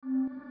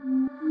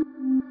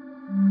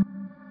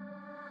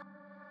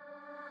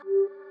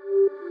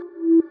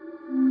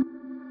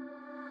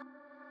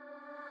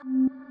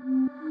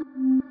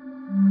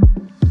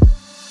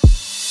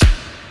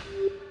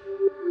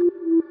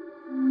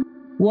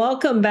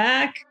Welcome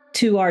back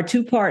to our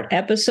two-part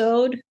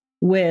episode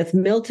with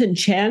Milton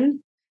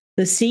Chen,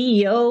 the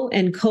CEO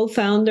and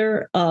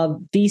co-founder of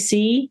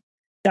VSEE.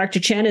 Dr.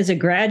 Chen is a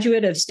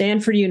graduate of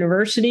Stanford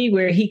University,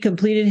 where he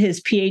completed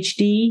his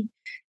PhD.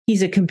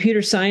 He's a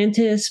computer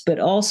scientist, but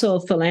also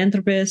a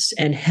philanthropist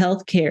and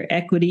healthcare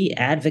equity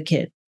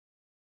advocate.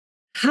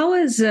 How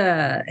has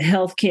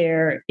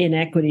healthcare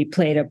inequity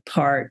played a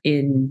part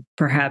in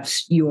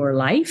perhaps your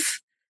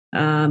life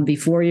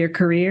before your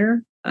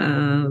career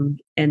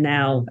and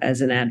now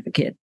as an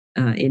advocate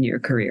in your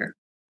career?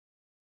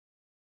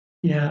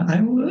 Yeah,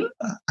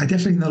 I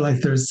definitely know like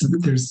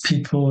there's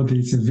people,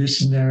 these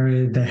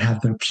visionary, they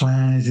have their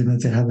plans,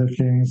 they have their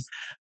things.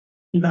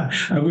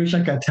 I wish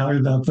I could tell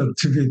you that, but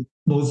to be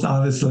most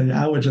honestly,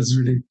 I was just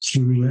really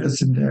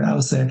clueless in there. I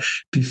would say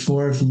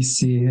before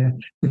VC,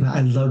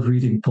 I love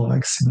reading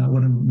books.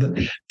 One of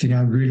the things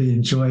I really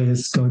enjoy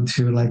is going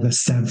to like the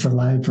Stanford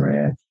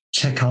Library,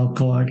 check out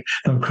book.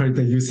 I'm correct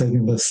that you said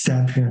the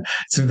Stanford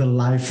through the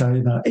life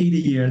of 80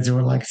 years, there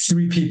were like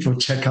 3 people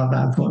check out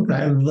that book.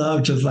 Right? I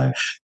love just like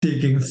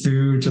digging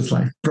through, just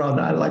like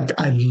brother, I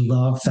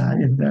love that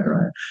in there,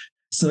 right?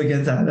 So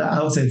again,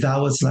 I would say that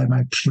was like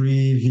my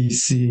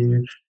pre-VC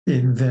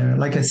in there.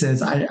 Like I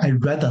said, I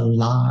read a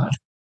lot,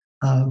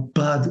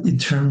 but in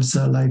terms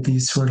of like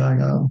these sort of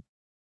like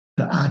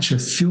the actual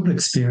field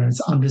experience,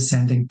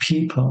 understanding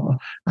people,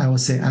 I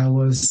would say I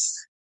was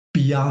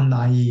beyond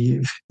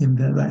naive in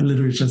there, like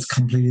literally just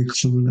completely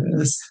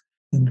clueless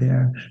in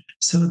there.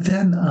 So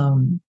then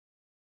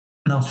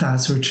now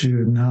fast forward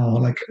to now,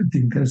 like I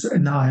think there's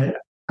now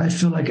I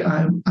feel like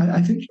I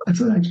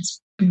feel like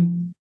just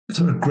being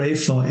sort of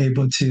grateful,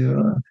 able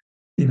to,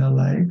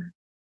 like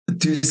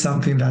do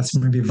something that's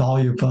maybe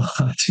valuable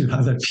to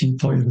other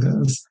people in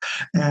this.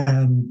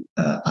 And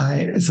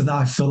so now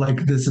I feel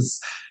like this is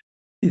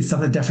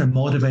something that definitely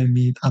motivated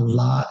me a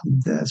lot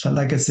in this. But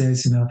like I said,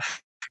 if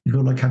you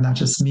look at not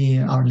just me,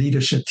 our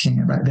leadership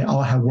team, right? They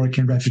all have worked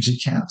in refugee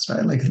camps,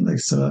 right?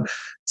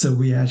 So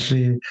we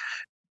actually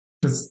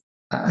just,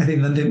 I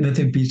think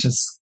nothing beats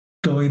just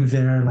going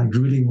there, like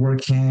really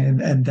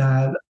working, and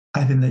that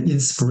I think the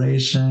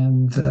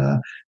inspiration,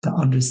 the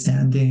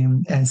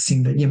understanding, and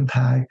seeing the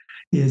impact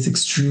is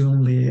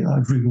extremely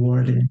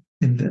rewarding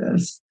in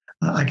this.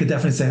 I could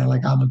definitely say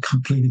like I'm a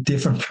completely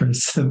different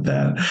person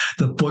than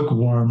the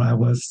bookworm I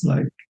was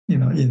like,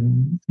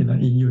 in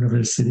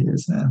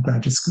universities and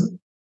graduate school.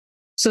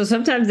 So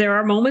sometimes there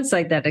are moments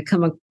like that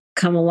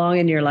come along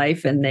in your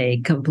life and they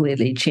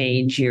completely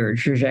change your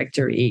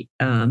trajectory.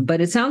 But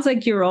it sounds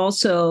like you're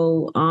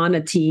also on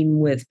a team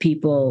with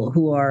people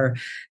who are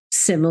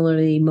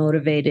similarly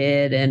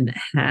motivated and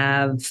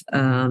have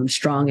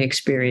strong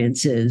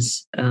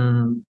experiences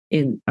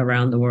in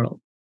around the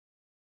world.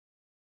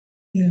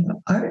 Yeah,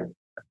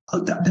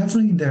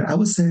 definitely there. I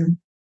would say,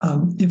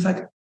 in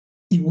fact,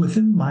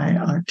 within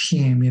my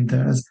team,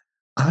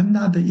 I'm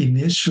not the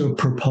initial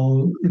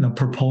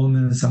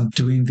proponents of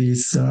doing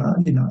this,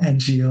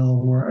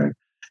 NGO work.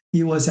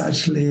 He was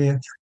actually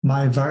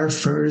my very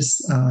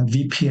first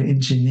VP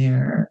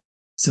engineer.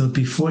 So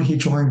before he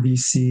joined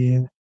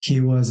VC,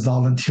 he was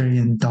volunteering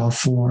in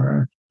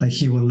Darfur. Like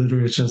he would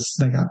literally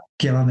just like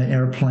get on the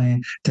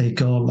airplane. They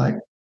go like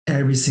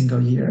every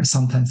single year,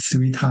 sometimes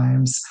 3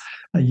 times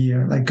a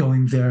year, like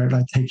going there,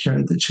 like take care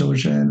of the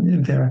children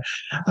in there.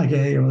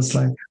 Again, it was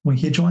like when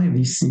he joined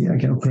VC,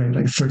 again, great.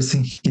 Like first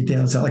thing he did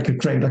was like,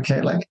 great,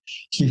 okay, like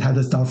he had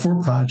this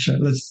Darfur project,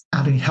 let's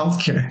adding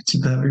healthcare to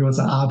them. It was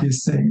an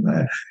obvious thing.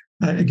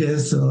 Again,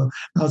 so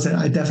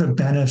I definitely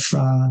benefit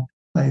from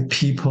like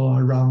people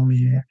around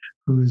me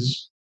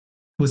whose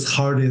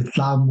heart is a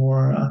lot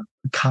more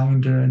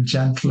kinder and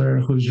gentler,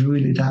 who's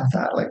really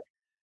that like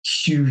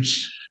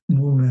huge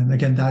movement.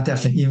 Again, that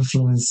definitely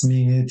influenced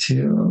me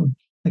to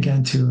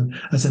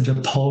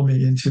essentially pull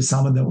me into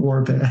some of the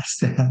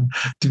orbits and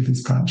do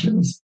these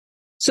projects.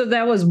 So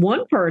that was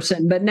one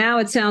person, but now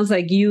it sounds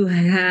like you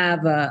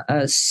have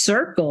a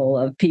circle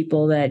of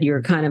people that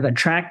you're kind of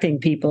attracting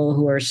people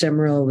who are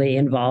similarly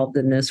involved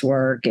in this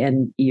work,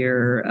 and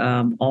you're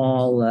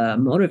all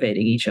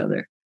motivating each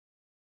other.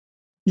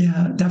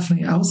 Yeah,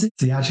 definitely. I would say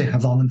they actually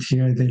have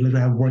volunteered. They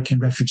literally have worked in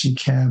refugee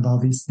camp, all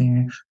these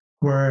things.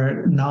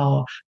 We're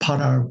now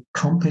part of our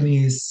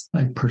company's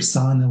like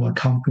persona or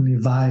company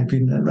vibe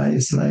in that, right?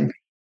 It's like,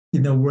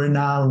 we're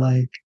not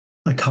like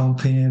a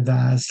company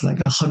that's like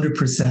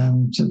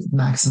 100% just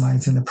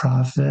maximizing the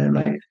profit,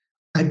 right?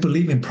 I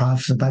believe in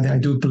profit, but I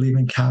do believe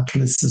in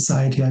capitalist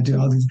society. I do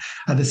all these.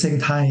 At the same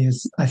time,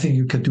 I think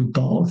you could do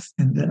both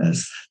in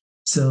this.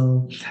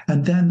 So,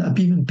 and then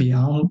even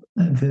beyond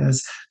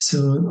this,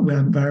 so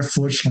we're very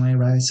fortunate,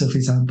 right? So, for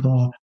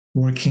example,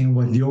 working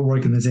with your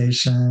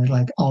organization,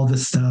 like all the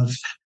stuff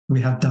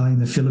we have done in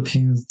the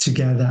Philippines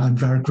together, I'm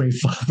very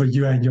grateful for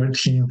you and your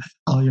team,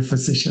 all your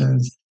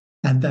physicians.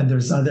 And then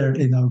there's other,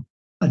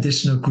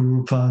 additional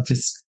group of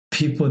just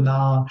people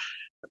now,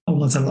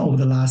 almost over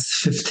the last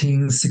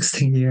 15,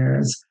 16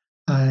 years.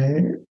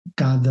 I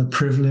got the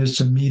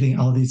privilege of meeting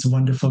all these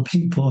wonderful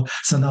people.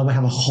 So now we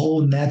have a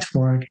whole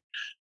network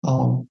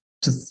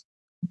just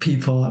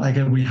people. Like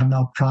we have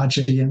now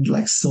project in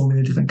like so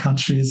many different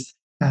countries,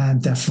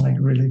 and definitely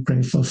really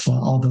grateful for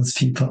all those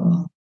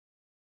people.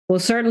 Well,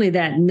 certainly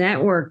that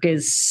network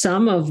is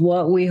some of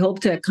what we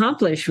hope to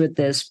accomplish with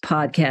this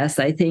podcast.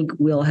 I think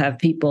we'll have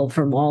people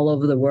from all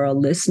over the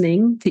world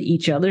listening to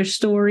each other's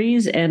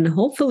stories and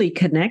hopefully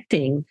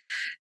connecting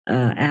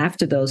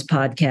after those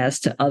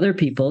podcasts to other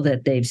people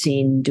that they've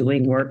seen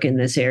doing work in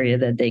this area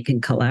that they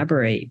can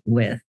collaborate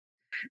with.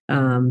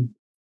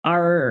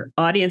 Our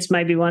audience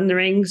might be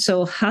wondering,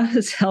 so how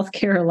does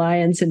Healthcare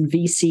Alliance and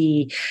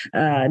VSEE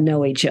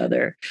know each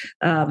other?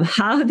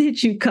 How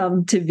did you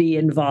come to be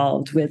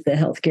involved with the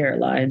Healthcare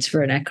Alliance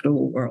for an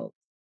Equitable World?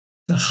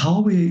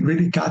 How we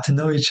really got to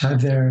know each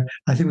other,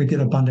 I think we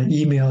did a bunch of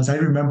emails. I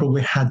remember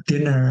we had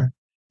dinner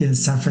in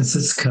San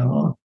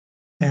Francisco,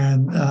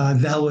 and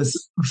that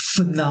was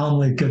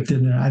phenomenally good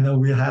dinner. I know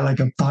we had like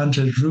a bunch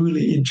of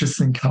really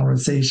interesting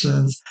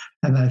conversations.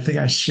 And I think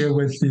I share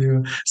with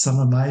you some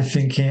of my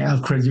thinking.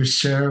 Of course, you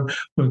share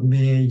with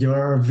me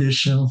your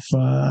vision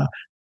for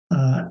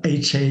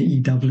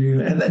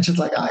HAEW. And then just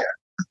like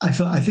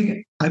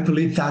I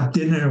believe that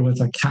dinner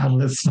was a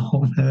catalyst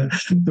moment.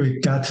 We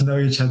got to know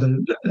each other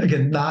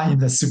again, not in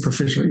the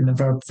superficial, in a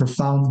very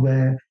profound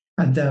way.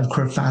 And then, of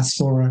course, fast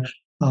forward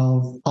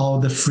of all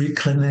the free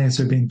clinics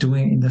we've been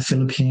doing in the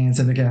Philippines,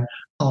 and again,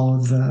 all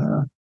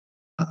the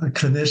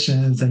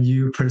clinicians and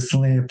you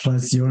personally,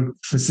 plus your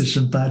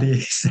physician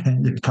buddies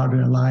and your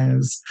partner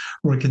alliance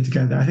working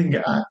together. I think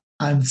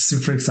I'm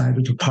super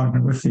excited to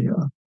partner with you.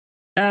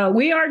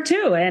 We are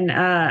too. And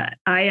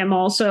I am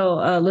also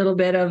a little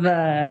bit of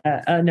a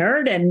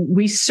nerd, and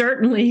we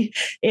certainly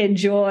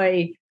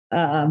enjoy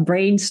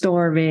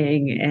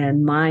brainstorming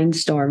and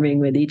mindstorming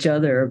with each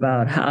other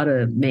about how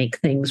to make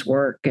things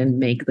work and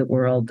make the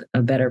world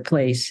a better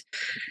place.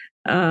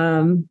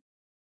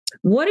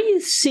 What do you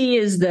see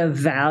as the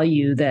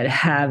value that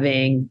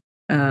having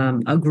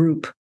a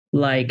group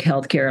like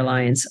Healthcare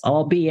Alliance,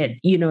 albeit,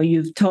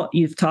 you've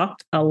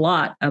talked a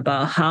lot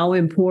about how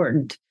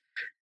important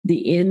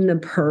the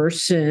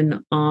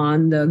in-the-person,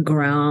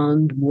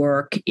 on-the-ground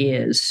work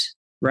is,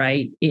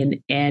 right,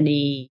 in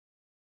any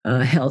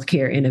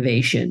healthcare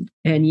innovation.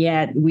 And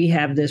yet we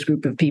have this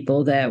group of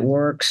people that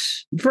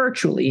works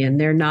virtually and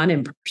they're not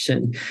in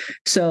person.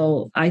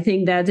 So I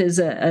think that is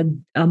a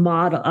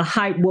model,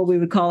 what we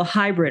would call a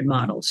hybrid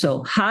model.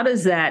 So how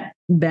does that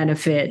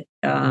benefit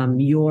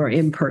your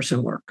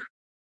in-person work?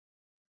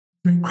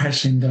 Great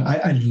question, though.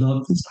 I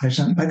love this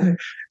question. By the way,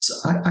 so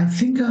I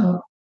think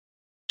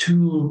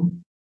to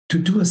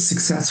do a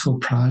successful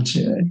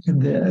project in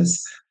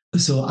this,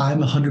 so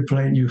I'm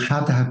 100%, you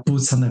have to have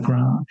boots on the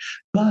ground,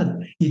 but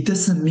it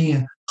doesn't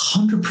mean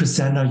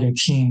 100% of your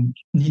team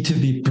need to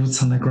be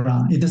boots on the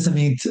ground. It doesn't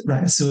mean,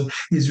 right? So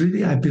it's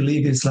really, I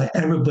believe it's like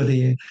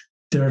everybody,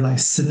 they're like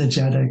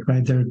synergetic,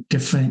 right? They're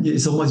different.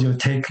 It's almost your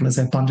take, let's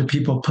say a bunch of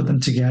people, put them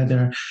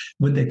together.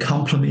 When they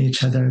complement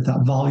each other,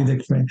 that value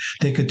they create,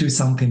 they could do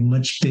something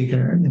much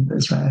bigger in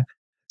this, right?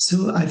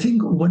 So I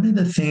think one of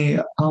the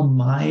things on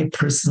my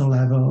personal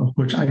level,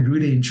 which I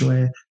really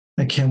enjoy,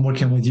 again,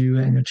 working with you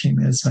and your team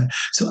is, right?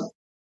 So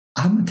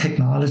I'm a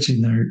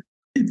technology nerd,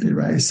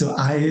 right? So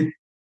like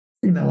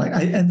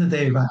at the end of the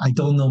day, right, I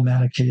don't know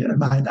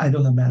I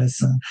don't know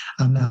medicine.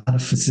 I'm not a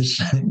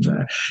physician.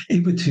 But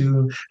able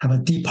to have a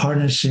deep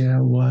partnership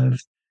with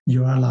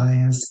your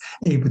alliance,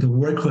 able to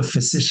work with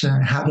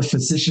physician, have a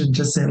physician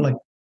just say like,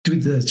 do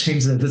the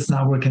change that is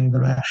not working in the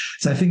right.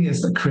 So I think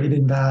it's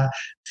creating that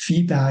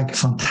feedback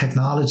from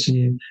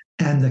technology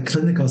and the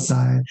clinical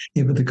side,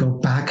 able to go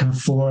back and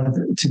forth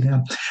to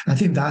them. I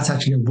think that's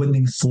actually a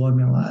winning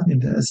formula in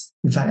this.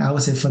 In fact, I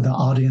would say for the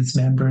audience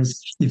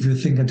members, if you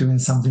think of doing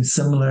something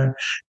similar,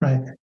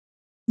 right,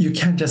 you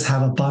can't just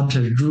have a bunch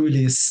of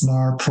really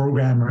smart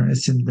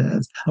programmers in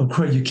this. Of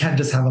course, you can't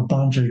just have a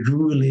bunch of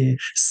really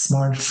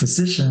smart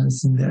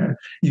physicians in there.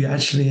 Your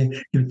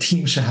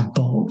team should have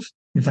both.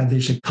 In fact, they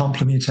should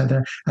complement each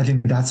other. I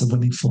think that's a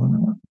winning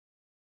formula.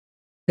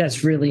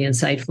 That's really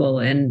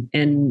insightful,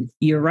 and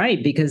you're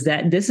right, because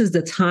this is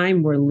the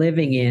time we're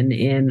living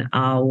in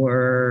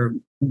our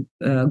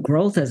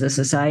growth as a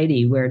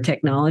society, where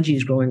technology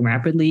is growing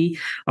rapidly.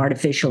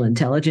 Artificial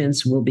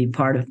intelligence will be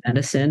part of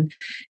medicine,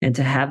 and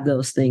to have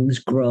those things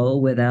grow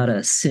without a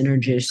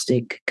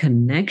synergistic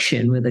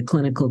connection with the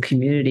clinical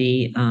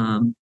community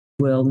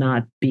will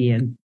not be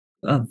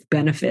of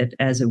benefit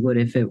as it would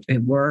if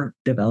it were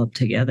developed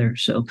together.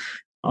 So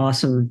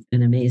awesome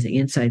and amazing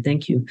insight.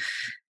 Thank you.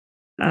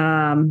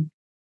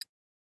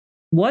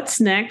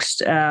 What's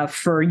next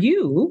for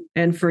you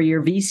and for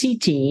your VC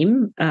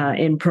team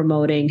in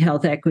promoting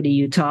health equity?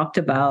 You talked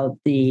about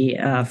the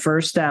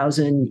first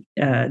 1,000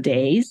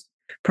 days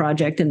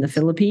project in the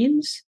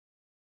Philippines.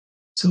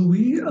 So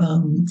we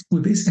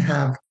basically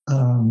have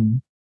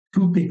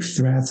two big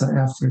threads or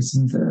efforts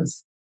in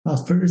this.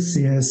 First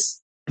is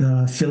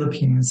the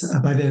Philippines.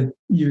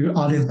 Your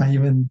audience might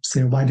even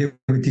say, why did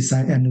we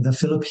decide to enter the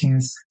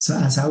Philippines? So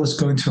as I was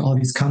going to all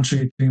these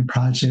countries doing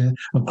projects,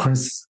 of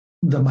course,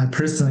 my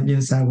personal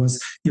insight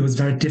was it was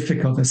very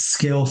difficult to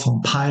scale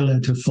from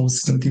pilot to full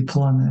scale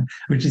deployment.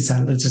 We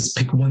decided let's just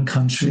pick one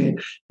country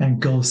and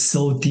go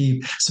so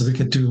deep so we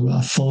could do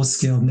a full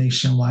scale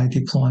nationwide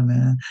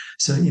deployment.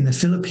 So in the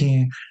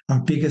Philippines,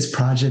 our biggest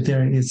project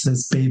there is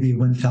this Baby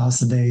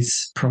 1000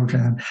 Days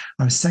program.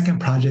 Our second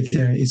project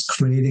there is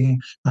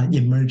creating an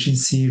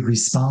emergency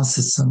response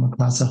system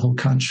across the whole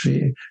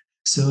country.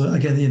 So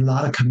again, in a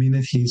lot of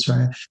communities,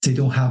 right, they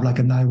don't have like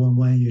a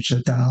 911 you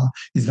should dial.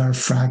 It's very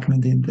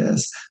fragmented in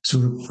this. So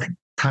we're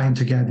tying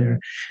together.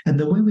 And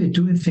the way we're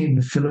doing things in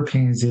the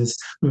Philippines is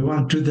we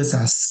want to do this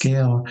at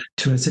scale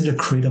to essentially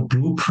create a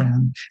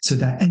blueprint so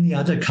that any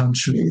other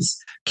countries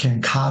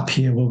can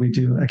copy what we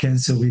do. Again,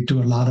 so we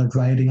do a lot of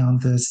writing on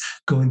this,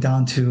 going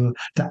down to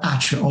the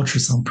actual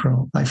ultrasound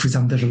probe. Like for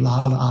example, there's a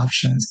lot of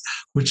options.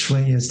 Which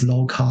one is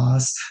low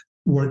cost,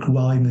 work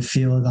well in the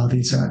field, all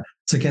these are.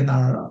 So again,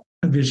 our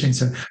vision is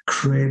to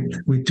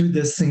we do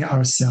this thing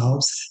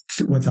ourselves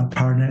with our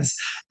partners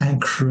and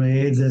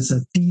create this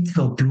a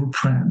detailed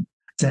blueprint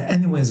that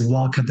anyone is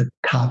welcome to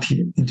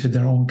copy into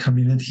their own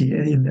community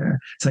in there.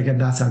 So again,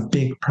 that's a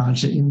big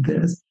project in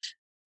this.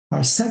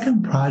 Our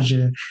second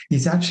project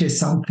is actually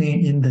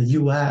something in the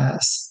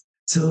US.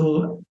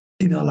 So,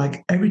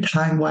 like every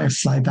time when I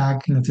fly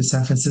back to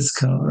San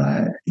Francisco,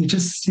 right, you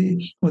just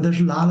see, well, there's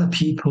a lot of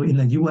people in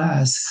the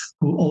US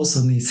who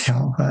also needs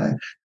help, right?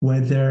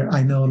 Whether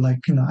I know,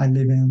 I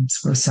live in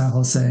San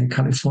Jose,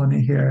 California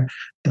here,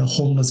 the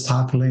homeless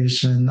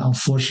population,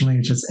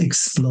 unfortunately, is just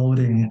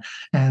exploding.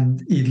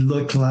 And it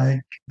looked like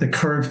the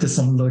curve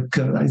doesn't look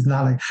good. It's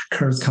not like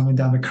curves coming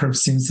down. The curve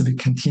seems to be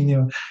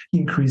continue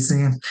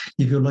increasing.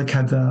 If you look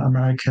at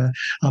America,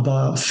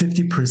 about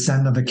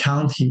 50% of the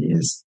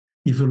counties,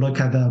 if you look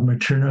at the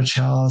maternal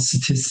child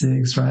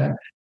statistics, right,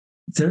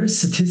 their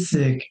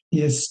statistic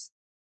is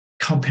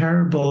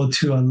comparable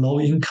to a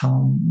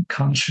low-income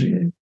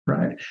country,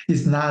 right?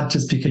 It's not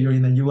just because you're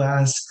in the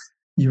US,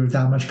 you're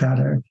that much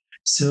better.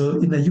 So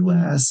in the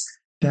US,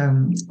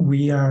 then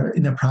we are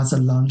in the process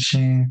of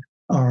launching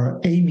our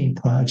AMY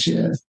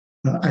project.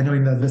 I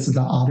know that this is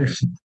the audio,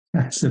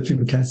 so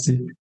people can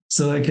see.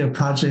 So a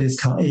project is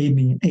called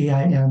AME,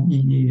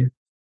 AIMEE.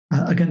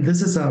 Again,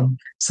 this is some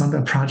of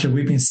the project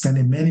we've been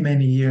spending many,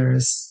 many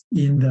years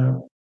in the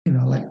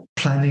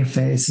planning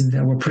phase.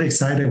 And we're pretty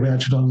excited. We're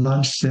actually going to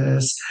launch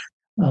this.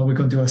 We're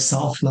going to do a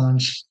soft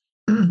launch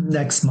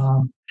next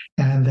month.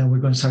 And then we're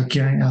going to start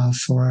gearing up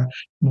for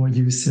more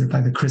usage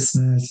by the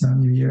Christmas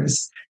and New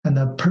Year's. And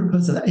the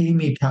purpose of the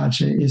AMY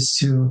project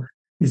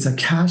is a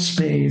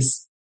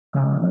cash-based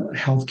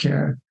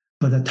healthcare,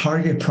 but the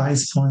target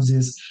price point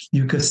is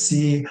you could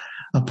see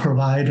a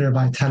provider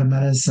by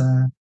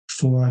telemedicine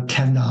for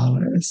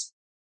 $10,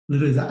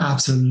 literally the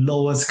absolute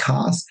lowest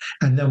cost.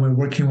 And then we're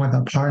working with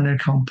a partner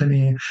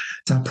company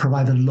that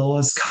provide the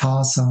lowest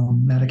cost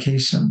on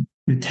medication.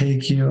 You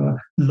take your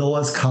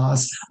lowest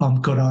cost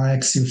on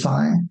GoodRx, you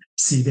find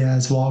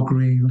CVS,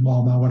 Walgreens,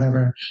 Walmart,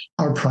 whatever.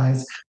 Our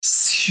price,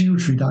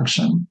 huge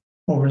reduction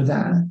over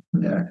that.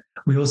 There.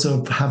 We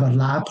also have a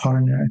lab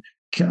partner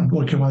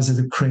working with us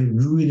to create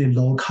really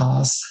low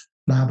cost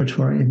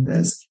laboratory in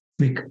this.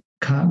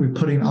 We're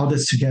putting all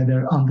this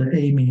together under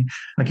AMY.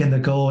 Again, the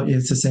goal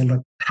is to say,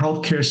 look,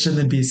 healthcare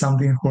shouldn't be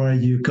something where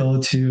you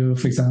go to,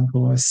 for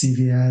example, a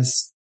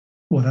CVS,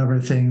 whatever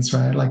things,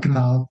 right? Like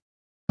now,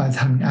 by the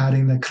time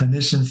adding the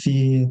clinician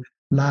fee,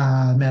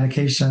 lab,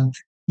 medication,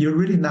 you're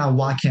really now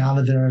walking out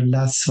of there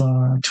less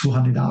for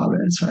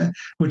 $200, right?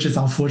 Which is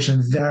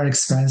unfortunately very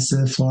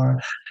expensive for,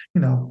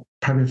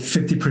 probably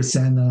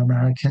 50% of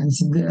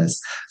Americans in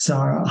this. So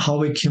how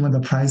we came with the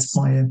price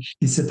point,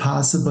 is it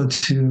possible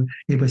to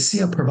able to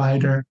see a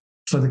provider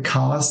for the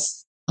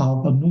cost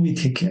of a movie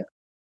ticket?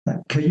 Right?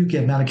 Can you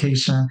get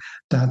medication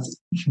that's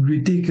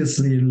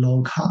ridiculously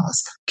low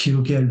cost? Can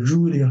you get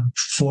really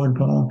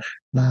affordable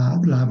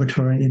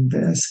laboratory in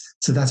this?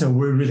 So that's why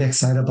we're really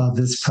excited about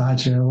this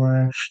project.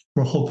 We're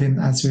hoping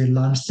as we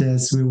launch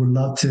this, we would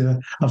love to,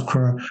 of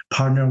course,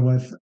 partner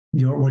with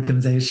your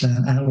organization.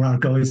 And our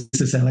goal is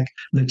to say,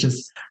 let's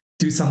just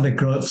do something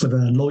good for the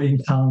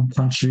low-income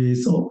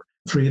countries or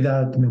create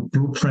that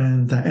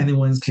blueprint that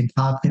anyone can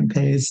copy and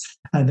paste.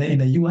 And then in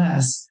the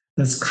US,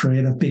 let's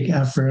create a big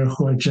effort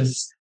who are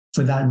just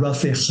for that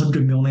roughly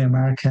 100 million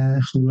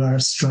Americans who are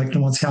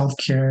struggling with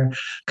healthcare,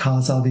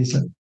 cause all these,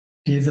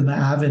 give them an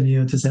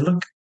avenue to say,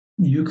 look,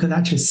 you could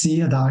actually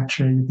see a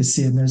doctor, you could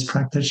see a nurse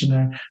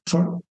practitioner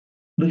for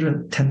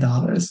literally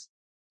 $10.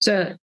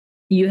 So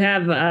you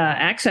have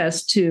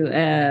access to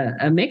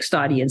a mixed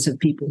audience of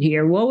people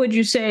here. What would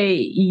you say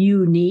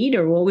you need,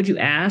 or what would you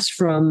ask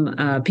from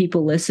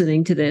people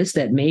listening to this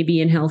that may be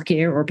in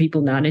healthcare or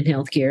people not in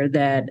healthcare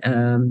that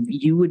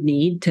you would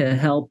need to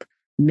help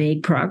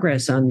make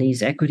progress on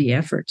these equity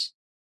efforts?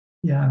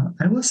 Yeah,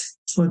 I was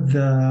for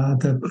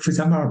for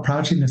example, our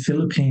project in the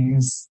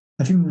Philippines.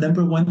 I think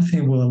number one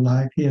thing we would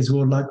like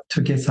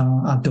to get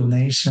some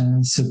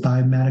donations to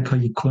buy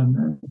medical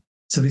equipment.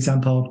 So, for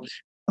example,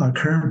 our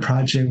current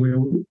project, we're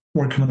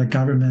working with the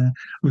government.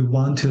 We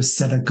want to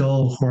set a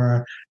goal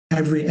where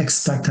every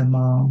expectant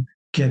mom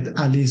get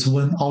at least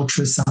one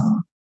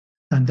ultrasound.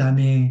 And I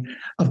mean,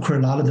 of course,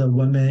 a lot of the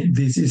women,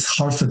 this is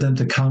hard for them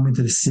to come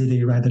into the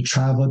city, right? The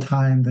travel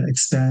time, the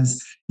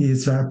expense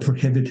is very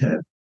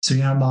prohibitive. So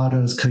in our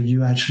models, could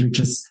you actually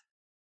just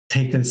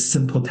take a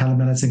simple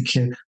telemedicine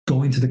kit,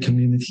 go into the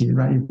community,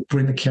 right? You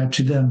bring the care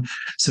to them.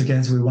 So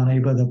again, we want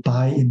to be able to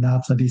buy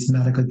enough of these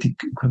medical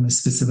equipment,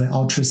 specific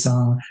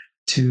ultrasound,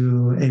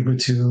 to able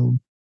to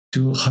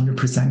do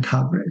 100%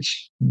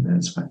 coverage.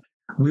 That's right.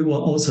 We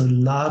will also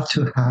love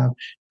to have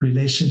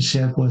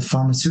relationship with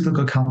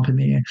pharmaceutical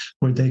company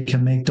where they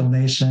can make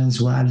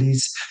donations or at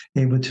least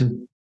able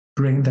to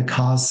bring the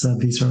cost of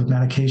these sort of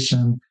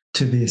medication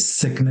to be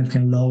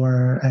significantly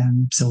lower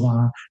and so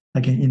on,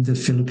 again, in the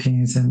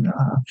Philippines and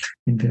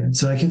in there.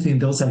 So I can think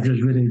those are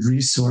just really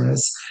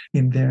resources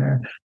in there.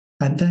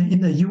 And then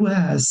in the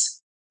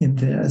US, in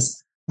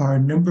this, our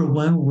number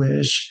one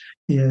wish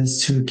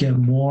is to get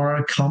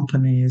more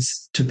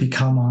companies to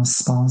become our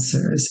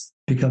sponsors,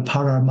 because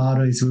part of our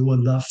model is we would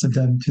love for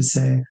them to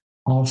say,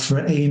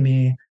 offer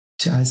Amy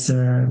to as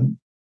their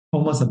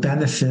almost a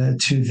benefit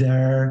to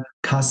their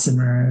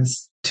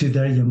customers, to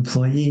their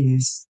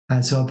employees,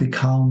 as well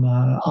become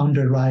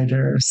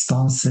underwriter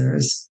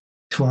sponsors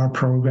to our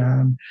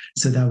program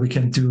so that we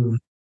can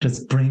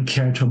just bring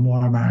care to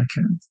more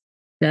Americans.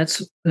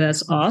 That's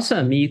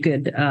awesome. You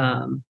could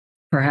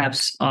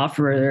perhaps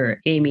offer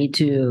Amy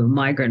to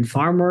migrant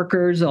farm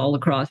workers all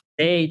across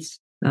the states.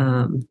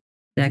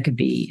 That could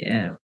be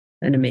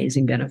an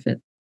amazing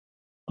benefit.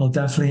 Oh,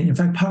 definitely. In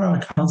fact, part of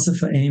our concept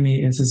for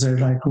Amy is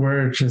like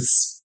we're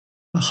just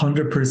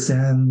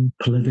 100%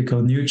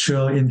 political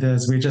neutral in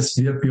this. We just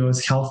view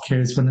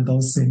healthcare is one of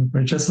those things.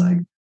 We're just like,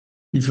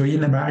 if you're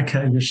in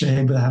America, you should be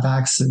able to have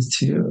access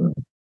to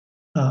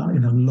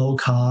low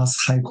cost,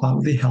 high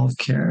quality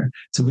healthcare.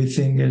 So we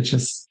think it's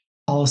just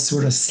all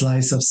sort of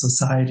slice of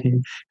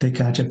society that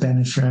got to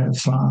benefit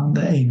from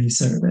the Amy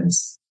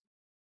service.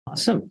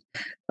 Awesome.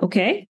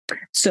 Okay.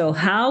 So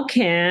how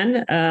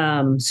can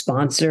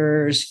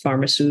sponsors,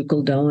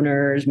 pharmaceutical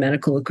donors,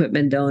 medical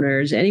equipment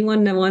donors,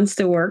 anyone that wants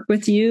to work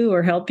with you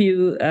or help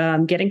you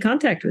get in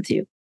contact with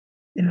you?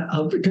 Yeah,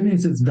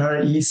 opportunities is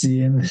very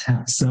easy. And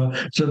so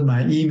just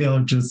my email,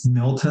 just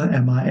Milton,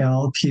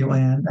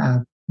 MILTON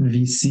at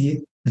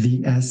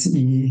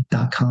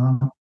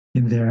VSEE.com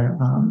in there.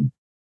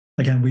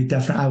 Again,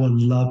 I would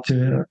love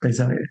to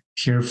basically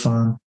hear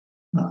from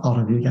all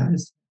of you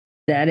guys.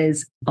 That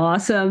is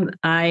awesome.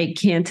 I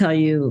can't tell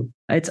you,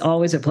 it's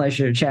always a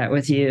pleasure to chat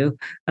with you.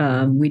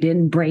 We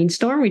didn't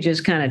brainstorm, we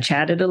just kind of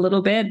chatted a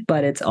little bit,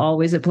 but it's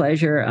always a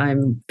pleasure.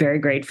 I'm very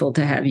grateful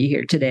to have you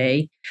here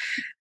today.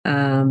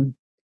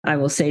 I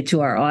will say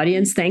to our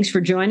audience, thanks for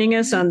joining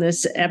us on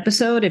this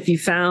episode. If you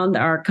found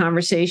our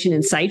conversation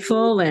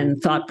insightful and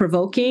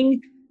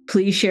thought-provoking,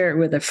 please share it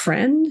with a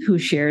friend who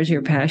shares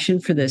your passion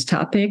for this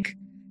topic.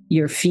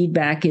 Your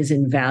feedback is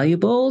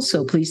invaluable,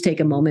 so please take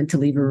a moment to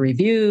leave a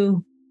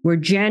review. We're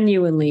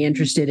genuinely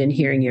interested in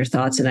hearing your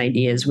thoughts and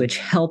ideas, which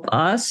help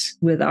us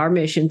with our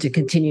mission to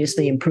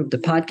continuously improve the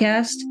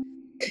podcast.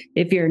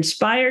 If you're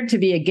inspired to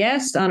be a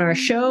guest on our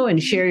show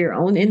and share your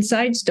own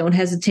insights, don't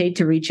hesitate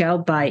to reach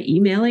out by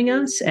emailing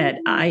us at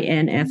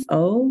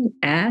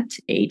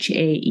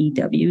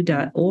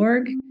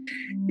info@haew.org.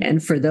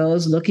 And for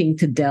those looking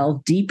to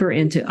delve deeper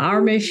into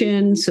our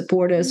mission,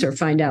 support us, or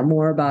find out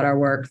more about our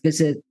work,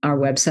 visit our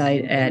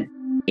website at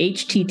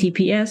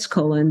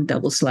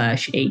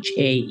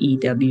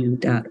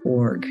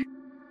https://haew.org.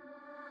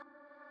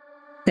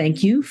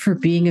 Thank you for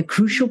being a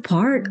crucial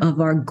part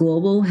of our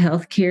global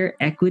healthcare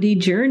equity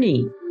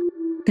journey.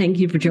 Thank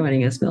you for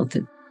joining us,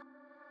 Milton.